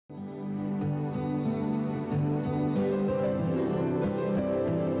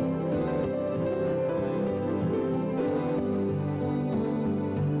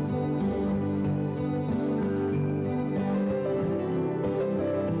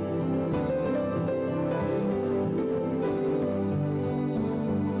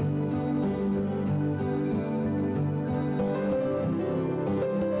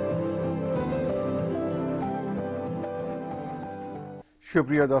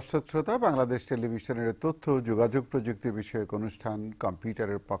সুপ্রিয় দর্শক শ্রোতা, বাংলাদেশ টেলিভিশনের তথ্য ও যোগাযোগ প্রযুক্তি বিষয়ক অনুষ্ঠান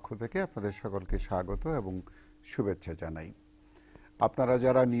কম্পিউটারের পক্ষ থেকে আপনাদের সকলকে স্বাগত এবং শুভেচ্ছা জানাই। আপনারা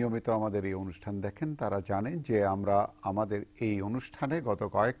যারা নিয়মিত আমাদের এই অনুষ্ঠান দেখেন তারা জানেন যে আমরা আমাদের এই অনুষ্ঠানে গত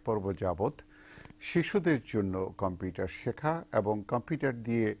কয়েক পর্ব যাবৎ শিশুদের জন্য কম্পিউটার শেখা এবং কম্পিউটার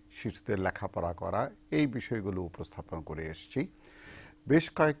দিয়ে শিশুদের লেখাপড়া করা এই বিষয়গুলো উপস্থাপন করে এসেছি। বেশ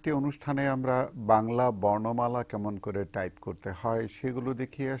কয়েকটি অনুষ্ঠানে আমরা বাংলা বর্ণমালা কেমন করে টাইপ করতে হয় সেগুলো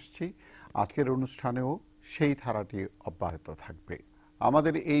দেখিয়ে আসছি। আজকের অনুষ্ঠানেও সেই ধারাটি অব্যাহত থাকবে।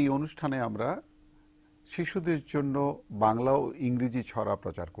 আমাদের এই অনুষ্ঠানে আমরা শিশুদের জন্য বাংলা ও ইংরেজি ছড়া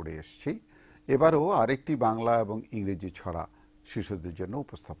প্রচার করে এসেছি। এবারও আরেকটি বাংলা এবং ইংরেজি ছড়া শিশুদের জন্য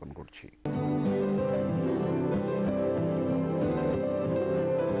উপস্থাপন করছি।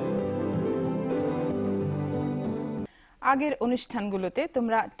 আগের অনুষ্ঠানগুলোতে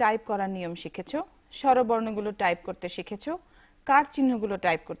তোমরা টাইপ করার নিয়ম শিখেছো, স্বরবর্ণগুলো টাইপ করতে শিখেছো, কার চিহ্নগুলো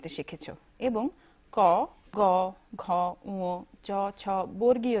টাইপ করতে শিখেছো এবং ক, গ, ঘ, উ, চ, ছ,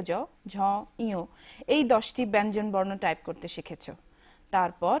 বর্গীয় জ, ঝ, ইয় এই 10টি ব্যঞ্জন বর্ণ টাইপ করতে শিখেছো।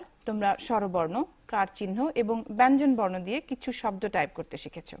 তারপর তোমরা স্বরবর্ণ, কার চিহ্ন এবং ব্যঞ্জন বর্ণ দিয়ে কিছু শব্দ টাইপ করতে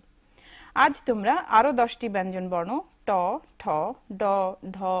শিখেছো। আজ তোমরা আরো 10টি ব্যঞ্জন বর্ণ ট, ঠ, ড,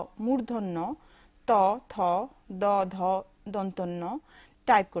 ঢ, মূর্ধন্য, ত, থ, দ, ধ, দন্তন্য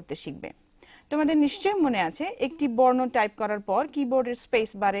টাইপ করতে শিখবে। তোমাদের নিশ্চয় মনে আছে একটি বর্ণ টাইপ করার পর কিবোর্ডের স্পেস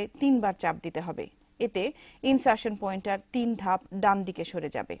বারে 3 বার চাপ দিতে হবে। এতে ইনসার্শন পয়েন্টার 3 ধাপ ডান দিকে সরে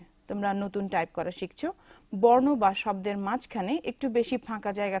যাবে। তোমরা নতুন টাইপ করা শিখছো, বর্ণ বা শব্দের মাঝখানে একটু বেশি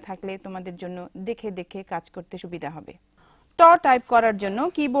ফাঁকা জায়গা থাকলে তোমাদের জন্য দেখে দেখে কাজ করতে সুবিধা হবে। ট টাইপ করার জন্য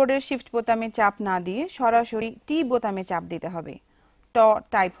কিবোর্ডের শিফট বোতামে চাপ না দিয়ে সরাসরি টি বোতামে চাপ দিতে হবে। ট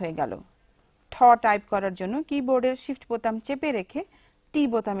টাইপ হয়ে গেল। ঠ টাইপ করার জন্য কিবোর্ডের শিফট বোতাম চেপে রেখে টি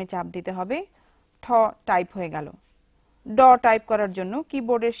বোতামে চাপ দিতে হবে। ঠ টাইপ হয়ে গেল। ড টাইপ করার জন্য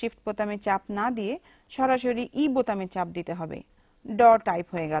কিবোর্ডের শিফট বোতামে চাপ না দিয়ে সরাসরি ই বোতামে চাপ দিতে হবে। ড টাইপ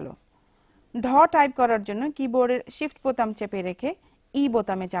হয়ে গেল। ঢ টাইপ করার জন্য কিবোর্ডের শিফট বোতাম চেপে রেখে ই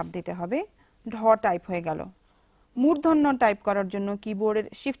বোতামে চাপ দিতে হবে। ঢ টাইপ হয়ে গেল। মূর্ধন্য টাইপ করার জন্য কিবোর্ডের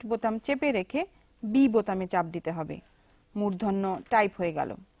শিফট বোতাম চেপে রেখে বি বোতামে চাপ দিতে হবে। মূর্ধন্য টাইপ হয়ে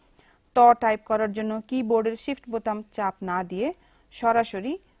গেল। ত টাইপ করার জন্য কিবোর্ডের শিফট বোতাম চাপ না দিয়ে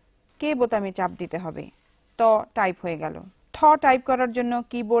সরাসরি কে বোতামে চাপ দিতে হবে। ত টাইপ হয়ে গেল। ঠ টাইপ করার জন্য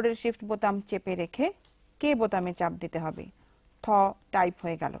কিবোর্ডের শিফট বোতাম চেপে রেখে কে বোতামে চাপ দিতে হবে। ঠ টাইপ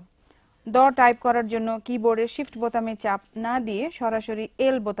হয়ে গেল। দ টাইপ করার জন্য কিবোর্ডের শিফট বোতামে চাপ না দিয়ে সরাসরি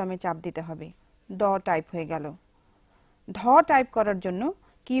এল বোতামে চাপ দিতে হবে। ড টাইপ হয়ে গেল। ঢ টাইপ করার জন্য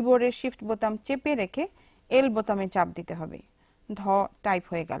কিবোর্ডের শিফট বোতাম চেপে রেখে এল বোতামে চাপ দিতে হবে। ধ টাইপ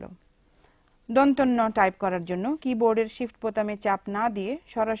হয়ে গেল। দন্তন্য টাইপ করার জন্য কিবোর্ডের শিফট বোতামে চাপ না দিয়ে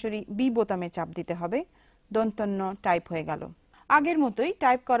সরাসরি বি বোতামে চাপ দিতে হবে। দন্তন্য টাইপ হয়ে গেল। আগের মতোই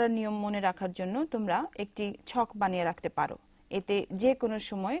টাইপ করার নিয়ম মনে রাখার জন্য তোমরা একটি ছক বানিয়ে রাখতে পারো। এতে যে কোনো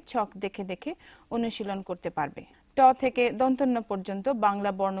সময় ছক দেখে দেখে অনুশীলন করতে পারবে। ট থেকে দন্তন্য পর্যন্ত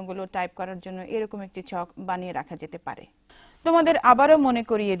বাংলা বর্ণগুলো টাইপ করার জন্য এরকম একটি ছক বানিয়ে রাখা যেতে পারে। তোমাদের আবারও মনে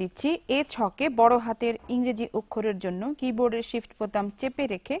করিয়ে দিচ্ছি, এ ছকে বড় হাতের ইংরেজি অক্ষরের জন্য কিবোর্ডের শিফট বোতাম চেপে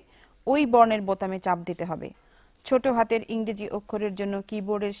রেখে ওই বর্ণের বোতামে চাপ দিতে হবে। ছোট হাতের ইংরেজি অক্ষরের জন্য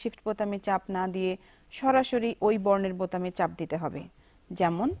কিবোর্ডের শিফট বোতামে চাপ না দিয়ে সরাসরি ওই বর্ণের বোতামে চাপ দিতে হবে।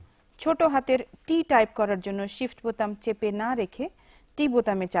 যেমন ছোট হাতের টি টাইপ করার জন্য শিফট বোতাম চেপে না রেখে টি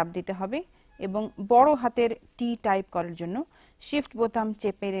বোতামে চাপ দিতে হবে এবং বড় হাতের টি টাইপ করার জন্য শিফট বোতাম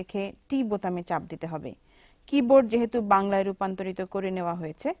চেপে রেখে টি বোতামে চাপ দিতে হবে। কিবোর্ড যেহেতু বাংলায় রূপান্তরিত করে নেওয়া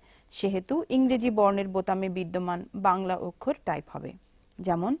হয়েছে সেহেতু ইংরেজি বর্ণের বোতামে বিদ্যমান বাংলা অক্ষর টাইপ হবে।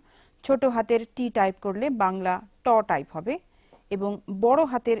 যেমন ছোট হাতের টি টাইপ করলে বাংলা ট টাইপ হবে এবং বড়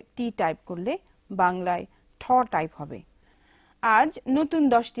হাতের টি টাইপ করলে বাংলায় ঠ টাইপ হবে। আজ নতুন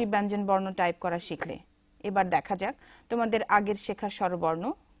 10টি ব্যঞ্জন বর্ণ টাইপ করা শিখলে। এবার দেখা যাক তোমাদের আগের শেখা স্বরবর্ণ,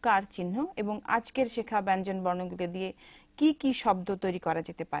 কার চিহ্ন এবং আজকের শেখা ব্যঞ্জন বর্ণগুলো দিয়ে কি কি শব্দ তৈরি করা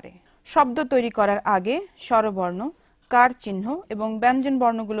যেতে পারে। শব্দ তৈরি করার আগে স্বরবর্ণ, কার চিহ্ন এবং ব্যঞ্জন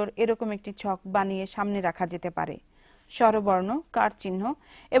বর্ণগুলোর এরকম একটি ছক বানিয়ে সামনে রাখা যেতে পারে। স্বরবর্ণ, কার চিহ্ন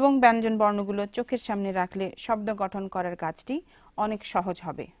এবং ব্যঞ্জন বর্ণগুলো চোখের সামনে রাখলে শব্দ গঠন করার কাজটি অনেক সহজ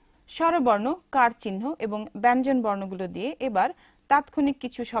হবে। স্বরবর্ণ, কার চিহ্ন এবং ব্যঞ্জন বর্ণগুলো দিয়ে এবার তাৎক্ষণিক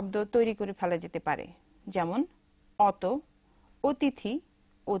কিছু শব্দ তৈরি করে ফেলা যেতে পারে। যেমন অত, অতিথি,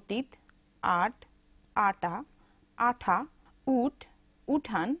 অতীত, আট, আটা, আঠা, উঠ,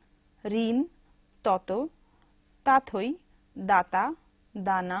 উঠান, ঋণ, তত, তাথই, দাতা,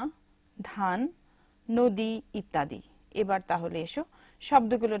 দানা, ধান, নদী ইত্যাদি। এবার তাহলে এসো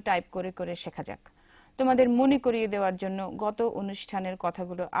শব্দগুলো টাইপ করে করে শেখা যাক। তোমাদের মনে করিয়ে দেওয়ার জন্য গত অনুষ্ঠানের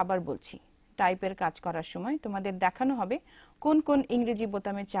কথাগুলো আবার বলছি। টাইপের কাজ করার সময় তোমাদের দেখানো হবে কোন কোন ইংরেজি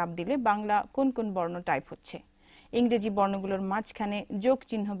বোতামে চাপ দিলে বাংলা কোন কোন বর্ণ টাইপ হচ্ছে। ইংরেজি বর্ণগুলোর মাঝখানে যোগ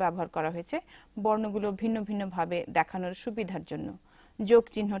চিহ্ন ব্যবহার করা হয়েছে বর্ণগুলো ভিন্ন ভিন্ন ভাবে দেখানোর সুবিধার জন্য। যোগ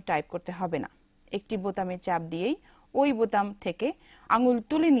চিহ্ন টাইপ করতে হবে না, একটি বোতামে চাপ দিয়েই ওই বোতাম থেকে আঙুল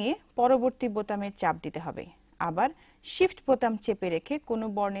তুলে নিয়ে পরবর্তী বোতামে চাপ দিতে হবে। আবার শিফট বোতাম চেপে রেখে কোনো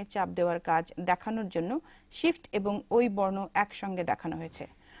বর্ণে চাপ দেওয়ার কাজ দেখানোর জন্য শিফট এবং ওই বর্ণ একসঙ্গে দেখানো হয়েছে,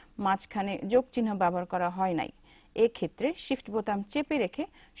 মাঝখানে যোগ চিহ্ন ব্যবহার করা হয় নাই। এক্ষেত্রে শিফট বোতাম চেপে রেখে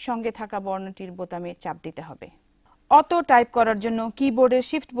সঙ্গে থাকা বর্ণটির বোতামে চাপ দিতে হবে। অটো টাইপ করার জন্য কিবোর্ডের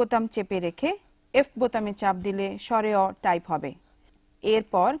শিফট বোতাম চেপে রেখে এফ বোতামে চাপ দিলে স্বরে অ টাইপ হবে।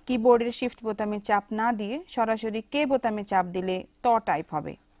 এরপর কিবোর্ডের শিফট বোতামে চাপ না দিয়ে সরাসরি কে বোতামে চাপ দিলে ত টাইপ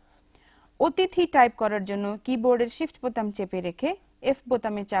হবে। অতিথি টাইপ করার জন্য কিবোর্ডের শিফট বোতাম চেপে রেখে এফ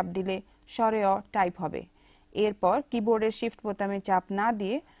বোতামে চাপ দিলে স্বরে অ টাইপ হবে। এরপর কিবোর্ডের শিফট বোতামে চাপ না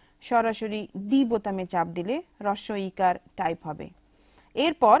দিয়ে সরাসরি ডি বোতামে চাপ দিলে হ্রস্ব ইকার টাইপ হবে।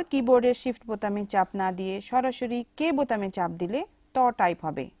 এরপর কিবোর্ডের শিফট বোতামে চাপ না দিয়ে সরাসরি কে বোতামে চাপ দিলে ত টাইপ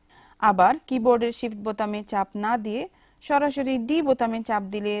হবে। আবার কিবোর্ডের শিফট বোতামে চাপ না দিয়ে সরাসরি ডি বোতামে চাপ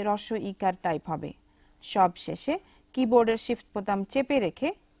দিলে হ্রস্ব ইকার টাইপ হবে। সব শেষে কিবোর্ডের শিফট বোতাম চেপে রেখে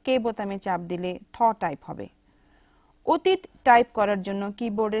কে বোতামে চাপ দিলে থ টাইপ হবে। অতীত টাইপ করার জন্য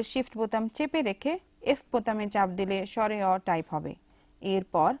কিবোর্ডের শিফট বোতাম চেপে রেখে এফ বোতামে চাপ দিলে স্বরে অ টাইপ হবে।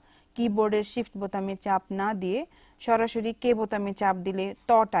 এরপর কিবোর্ডের শিফট বোতামে চাপ না দিয়ে সরাসরি কে বোতামে চাপ দিলে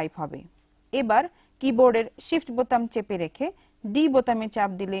ত টাইপ হবে। এবার কিবোর্ডের শিফট বোতাম চেপে রেখে ডি বোতামে চাপ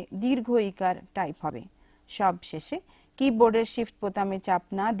দিলে দীর্ঘ ইকার টাইপ হবে। সব শেষে কিবোর্ডের শিফট বোতামে চাপ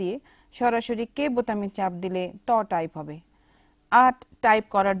না দিয়ে সরাসরি কে বোতামে চাপ দিলে ত টাইপ হবে। আট টাইপ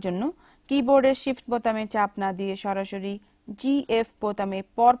করার জন্য কিবোর্ডের শিফট বোতামে চাপ না দিয়ে সরাসরি জি এফ বোতামে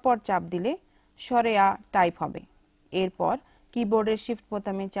পরপর চাপ দিলে স্বরে আ টাইপ হবে। এরপর কিবোর্ডের শিফট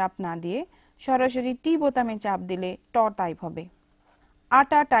বোতামে চাপ না দিয়ে সরাসরি টি বোতামে চাপ দিলে ট টাইপ হবে।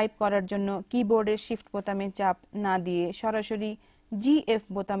 আটা টাইপ করার জন্য কিবোর্ডের শিফট বোতামে চাপ না দিয়ে সরাসরি জি এফ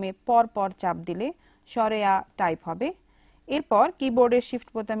বোতামে পরপর চাপ দিলে স্বরে আ টাইপ হবে। এরপর কিবোর্ডের শিফট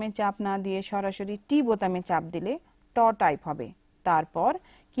বোতামে চাপ না দিয়ে সরাসরি টি বোতামে চাপ দিলে ট টাইপ হবে। তারপর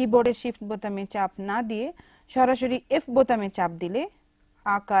কিবোর্ডের শিফট বোতামে চাপ না দিয়ে সরাসরি এফ বোতামে চাপ দিলে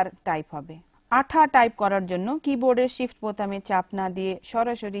আকার টাইপ হবে। আঠা টাইপ করার জন্য কিবোর্ডের শিফট বোতামে চাপ না দিয়ে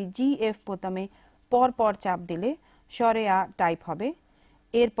সরাসরি জি এফ বোতামে পরপর চাপ দিলে স্বরে আ টাইপ হবে।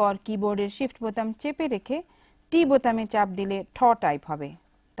 এরপর কিবোর্ডের শিফট বোতাম চেপে রেখে টি বোতামে চাপ দিলে ঠ টাইপ হবে।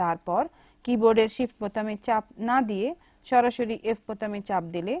 তারপর কিবোর্ডের শিফট বোতামে চাপ না দিয়ে সরাসরি এফ বোতামে চাপ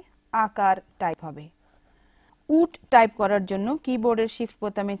দিলে আকার টাইপ হবে। উট টাইপ করার জন্য কিবোর্ডের শিফট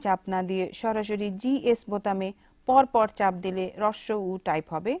বোতামে চাপ না দিয়ে সরাসরি জি এস বোতামে পরপর চাপ দিলে হ্রস্ব উ টাইপ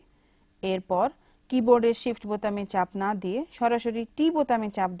হবে। এরপর কিবোর্ডের শিফট বোতামে চাপ না দিয়ে সরাসরি টি বোতামে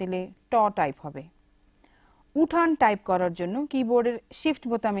চাপ দিলে ট টাইপ হবে। উঠান টাইপ করার জন্য কিবোর্ডের শিফট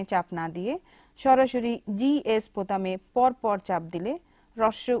বোতামে চাপ না দিয়ে সরাসরি জি এস বোতামে পরপর চাপ দিলে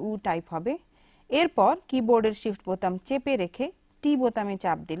হ্রস্ব উ টাইপ হবে। এরপর কিবোর্ডের শিফট বোতাম চেপে রেখে টি বোতামে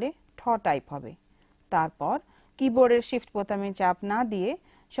চাপ দিলে ঠ টাইপ হবে। তারপর কিবোর্ডের শিফট বোতামে চাপ না দিয়ে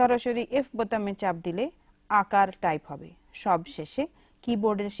সরাসরি এফ বোতামে চাপ দিলে আকার টাইপ হবে। সব শেষে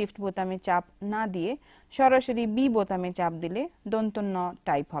কিবোর্ডের শিফট বোতামে চাপ না দিয়ে সরাসরি বি বোতামে চাপ দিলে দন্ত ন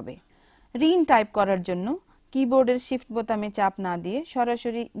টাইপ হবে। ঋণ টাইপ করার জন্য কিবোর্ডের শিফট বোতামে চাপ না দিয়ে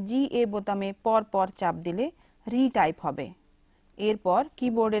সরাসরি জি এ বোতামে পরপর চাপ দিলে রি টাইপ হবে। এরপর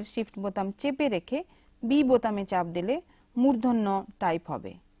কিবোর্ডের শিফট বোতাম চেপে রেখে বি বোতামে চাপ দিলে মূর্ধন্য টাইপ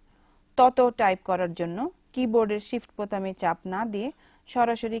হবে। তত টাইপ করার জন্য কিবোর্ডের শিফট বোতামে চাপ না দিয়ে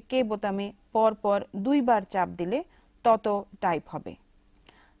সরাসরি কে বোতামে পরপর দুইবার চাপ দিলে তত টাইপ হবে।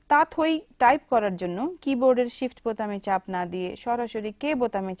 তাথই টাইপ করার জন্য কিবোর্ডের শিফট বোতামে চাপ না দিয়ে সরাসরি কে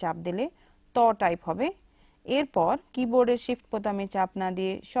বোতামে চাপ দিলে ত টাইপ হবে। এরপর কিবোর্ডের শিফট বোতামে চাপ না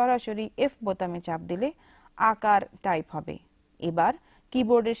দিয়ে সরাসরি এফ বোতামে চাপ দিলে আকার টাইপ হবে। এবার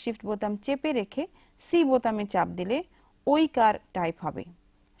কিবোর্ডের শিফট বোতাম চেপে রেখে সি বোতামে চাপ দিলে ওইকার টাইপ হবে।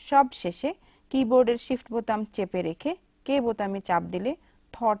 সব শেষে কিবোর্ডের শিফট বোতাম চেপে রেখে কে বোতামে চাপ দিলে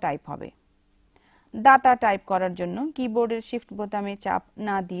থ টাইপ হবে। দাতা টাইপ করার জন্য কিবোর্ডের শিফট বোতামে চাপ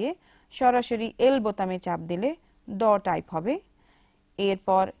না দিয়ে সরাসরি এল বোতামে চাপ দিলে দ টাইপ হবে।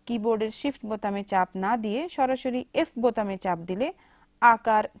 এরপর কিবোর্ডের শিফট বোতামে চাপ না দিয়ে সরাসরি এফ বোতামে চাপ দিলে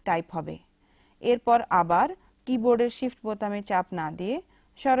আকার টাইপ হবে। এরপর আবার কিবোর্ডের শিফট বোতামে চাপ না দিয়ে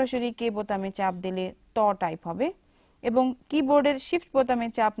সরাসরি কে বোতামে চাপ দিলে ত টাইপ হবে এবং কিবোর্ডের শিফট বোতামে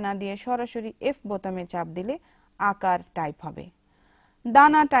চাপ না দিয়ে সরাসরি এফ বোতামে চাপ দিলে আকার টাইপ হবে।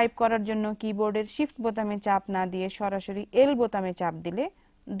 দানা টাইপ করার জন্য কিবোর্ডের শিফট বোতামে চাপ না দিয়ে সরাসরি এল বোতামে চাপ দিলে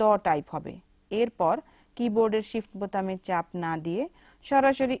দ টাইপ হবে। এরপর কিবোর্ডের শিফট বোতামে চাপ না দিয়ে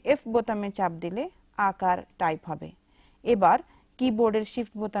সরাসরি এফ বোতামে চাপ দিলে আকার টাইপ হবে। এবার কিবোর্ডের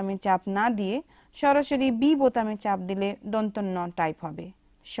শিফট বোতামে চাপ না দিয়ে সরাসরি বি বোতামে চাপ দিলে দন্তন্য টাইপ হবে।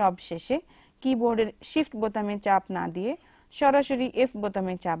 সব শেষে কিবোর্ডের শিফট বোতামে চাপ না দিয়ে সরাসরি এফ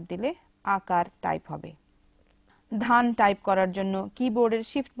বোতামে চাপ দিলে আকার টাইপ হবে। ধান টাইপ করার জন্য কিবোর্ডের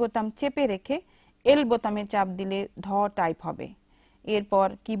শিফট বোতাম চেপে রেখে এল বোতামে চাপ দিলে ধ টাইপ হবে। এরপর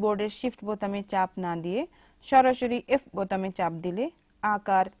কিবোর্ডের শিফট বোতামে চাপ না দিয়ে সরাসরি এফ বোতামে চাপ দিলে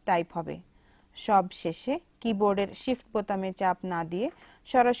আকার টাইপ হবে। সব শেষে কিবোর্ডের শিফট বোতামে চাপ না দিয়ে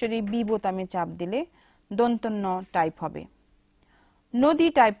সরাসরি বি বোতামে চাপ দিলে দন্তন্য টাইপ হবে। নদী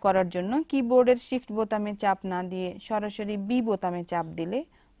টাইপ করার জন্য কিবোর্ডের শিফট বোতামে চাপ না দিয়ে সরাসরি বি বোতামে চাপ দিলে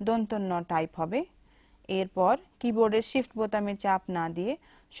দন্তন্য টাইপ হবে। এরপর কিবোর্ডের শিফট বোতামে চাপ না দিয়ে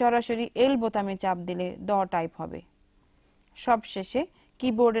সরাসরি এল বোতামে চাপ দিলে দ টাইপ হবে। সবশেষে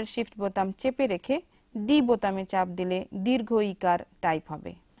কিবোর্ডের শিফট বোতাম চেপে রেখে ডি বোতামে চাপ দিলে দীর্ঘ ইকার টাইপ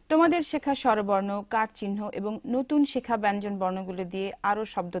হবে। তোমাদের শেখা স্বরবর্ণ, কার চিহ্ন এবং নতুন শেখা ব্যঞ্জন বর্ণগুলো দিয়ে আরো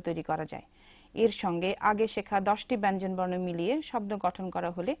শব্দ তৈরি করা যায়। এর সঙ্গে আগে শেখা 10টি ব্যঞ্জন বর্ণ মিলিয়ে শব্দ গঠন করা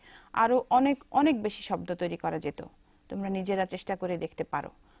হলে আরো অনেক অনেক বেশি শব্দ তৈরি করা যেত। তোমরা নিজেরা চেষ্টা করে দেখতে পারো,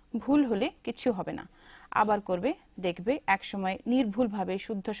 ভুল হলে কিছু হবে না, আবার করবে, দেখবে একসময় নির্ভুলভাবে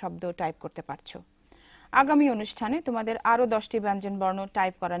শুদ্ধ শব্দ টাইপ করতে পারছো। আগামী অনুষ্ঠানে তোমাদের আরো 10টি ব্যঞ্জন বর্ণ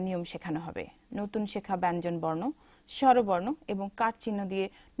টাইপ করার নিয়ম শেখানো হবে। নতুন শেখা ব্যঞ্জন বর্ণ, স্বরবর্ণ এবং কার চিহ্ন দিয়ে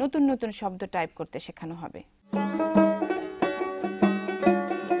নতুন নতুন শব্দ টাইপ করতে শেখানো হবে।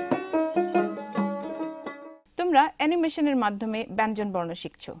 তোমরা অ্যানিমেশনের মাধ্যমে ব্যঞ্জন বর্ণ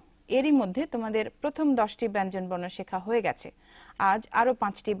শিখছো। এরই মধ্যে তোমাদের প্রথম 10টি ব্যঞ্জন বর্ণ শেখা হয়ে গেছে। আজ আরো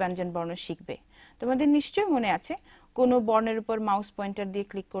 5টি ব্যঞ্জন বর্ণ শিখবে। তোমাদের নিশ্চয় মনে আছে, কোনো বর্ণের উপর মাউস পয়েন্টার দিয়ে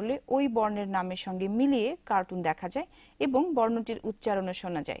ক্লিক করলে ওই বর্ণের নামের সঙ্গে মিলিয়ে কার্টুন দেখা যায় এবং বর্ণটির উচ্চারণও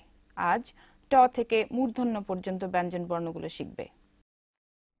শোনা যায়। আজ ট থেকে মূর্ধন্য পর্যন্ত ব্যঞ্জন বর্ণগুলো শিখবে।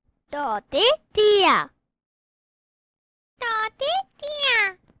 টতে টিয়া, টতে টিয়া।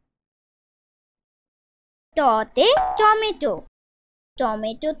 টতে টমেটো,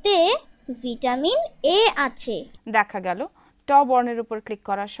 টমেটোতে ভিটামিন এ আছে। দেখা গেল ট বর্ণের উপর ক্লিক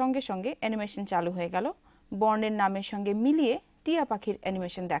করার সঙ্গে সঙ্গে অ্যানিমেশন চালু হয়ে গেল। বর্ণের নামের সঙ্গে মিলিয়ে টিয়া পাখির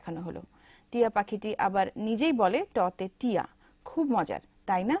অ্যানিমেশন দেখানো হলো। টিয়া পাখিটি আবার নিজেই বলে টতে টিয়া। খুব মজার,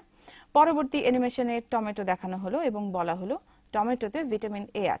 তাই না? পরবর্তী অ্যানিমেশনে টমেটো দেখানো হলো এবং বলা হলো টমেটোতে ভিটামিন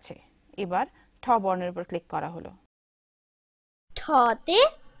এ আছে। এবার ঠ বর্ণের উপর ক্লিক করা হলো। ঠতে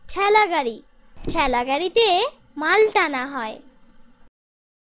ঠেলাগাড়ি, ঠেলাগাড়িতে মাল টানা হয়।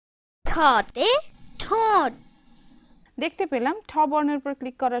 ঠতে ঠোঁট। দেখতে পেলাম ঠ বর্ণের উপর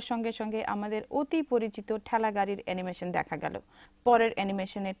ক্লিক করার সঙ্গে সঙ্গে আমাদের অতি পরিচিত ঠেলা গাড়ির অ্যানিমেশন দেখা গেল। পরের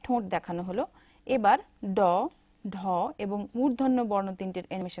অ্যানিমেশনে ঠোঁট দেখানো হলো। এবার ড, ঢ এবং মূর্ধন্য বর্ণ তিনটির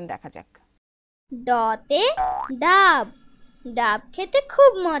অ্যানিমেশন দেখা যাক। ডতে ডাব, ডাব খেতে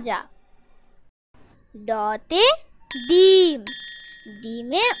খুব মজা। ডতে ডিম,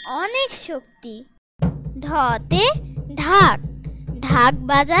 ডিমে অনেক শক্তি। ঢতে ঢাক, ঢাক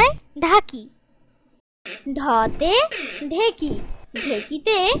বাজায় ঢাকি। ঢতে ঢেকি,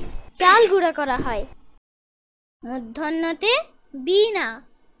 ঢেকিতে চাল গুঁড়া করা হয়। মূর্ধন্যতে বীণা,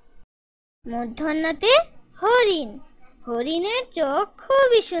 মূর্ধন্যতে হরিণ, হরিণের চোখ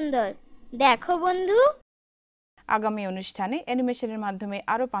খুবই সুন্দর। দেখো বন্ধু। আগামী অনুষ্ঠানে অ্যানিমেশনের মাধ্যমে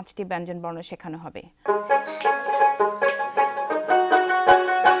আরো 5টি ব্যঞ্জন বর্ণ শেখানো হবে।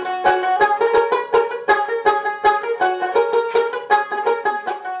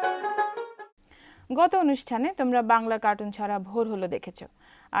 গত অনুষ্ঠানে তোমরা বাংলা কার্টুন ছড়া ভোর হলো দেখেছো।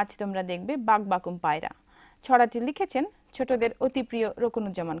 আজ তোমরা দেখবে বাঘ বাকুম পায়রা। ছড়াটি লিখেছেন ছোটদের অতি প্রিয়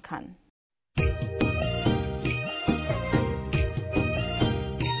রকুনুজ্জামান খান।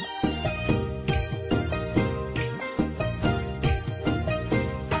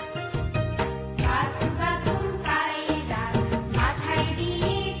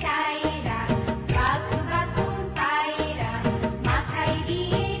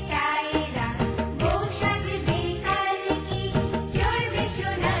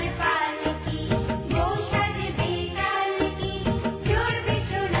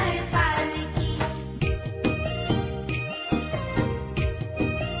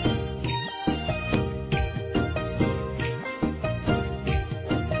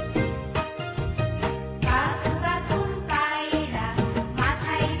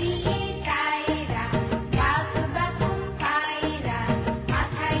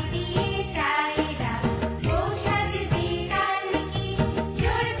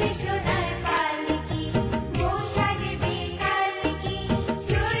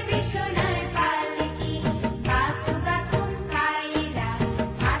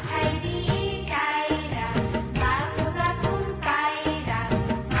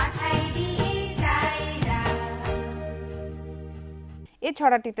 এই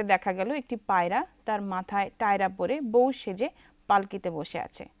ছড়াটিতে দেখা গেল একটি পায়রা তার মাথায় টায়রা পরে বউ সেজে পালকিতে বসে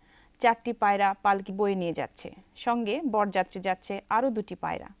আছে। 4টি পায়রা পালকি বয়ে নিয়ে যাচ্ছে, সঙ্গে বরযাত্রী যাচ্ছে আরো 2টি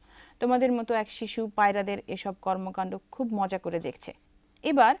পায়রা। তোমাদের মতো এক শিশু পায়রাদের এসব কর্মকাণ্ড খুব মজা করে দেখছে।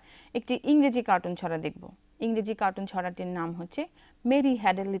 এবার একটি ইংরেজি কার্টুন ছড়া দেখব। ইংরেজি কার্টুন ছড়াটির নাম হচ্ছে Mary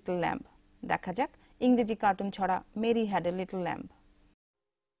had a little lamb. দেখা যাক ইংরেজি কার্টুন ছড়া Mary had a little lamb.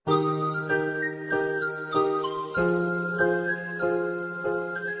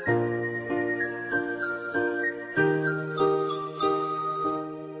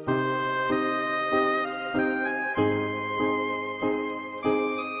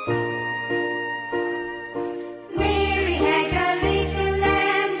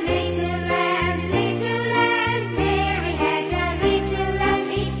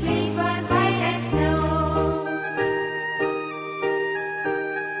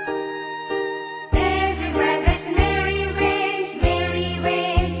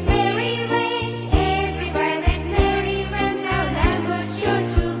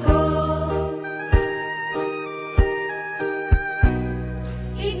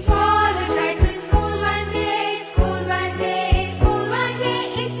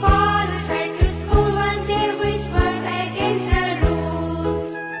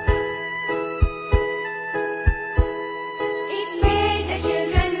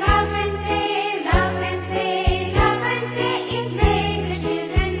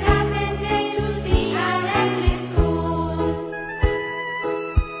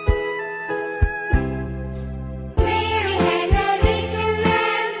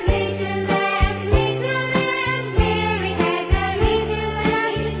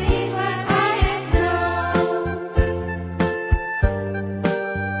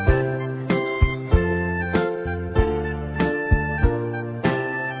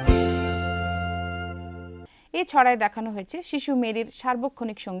 এই ছড়ায় দেখানো হয়েছে শিশু মেরির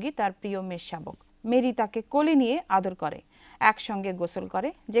সার্বক্ষণিক সঙ্গী তার প্রিয় মেষ শাবক। মেরি তাকে কোলে নিয়ে আদর করে, একসঙ্গে গোসল করে,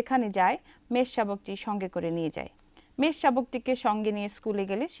 যেখানে যায় মেষ শাবকটি সঙ্গে করে নিয়ে যায়। মেষ শাবকটিকে সঙ্গে নিয়ে স্কুলে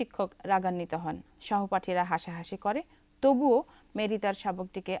গেলে শিক্ষক রাগান্বিত হন, সহপাঠীরা হাসাহাসি করে, তবুও মেরি তার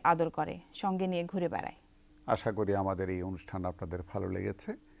শাবকটিকে আদর করে, সঙ্গে নিয়ে ঘুরে বেড়ায়। আশা করি আমাদের এই অনুষ্ঠান আপনাদের ভালো লেগেছে।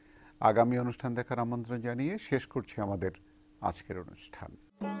 আগামী অনুষ্ঠান দেখার আমন্ত্রণ জানিয়ে শেষ করছি আমাদের আজকের অনুষ্ঠান।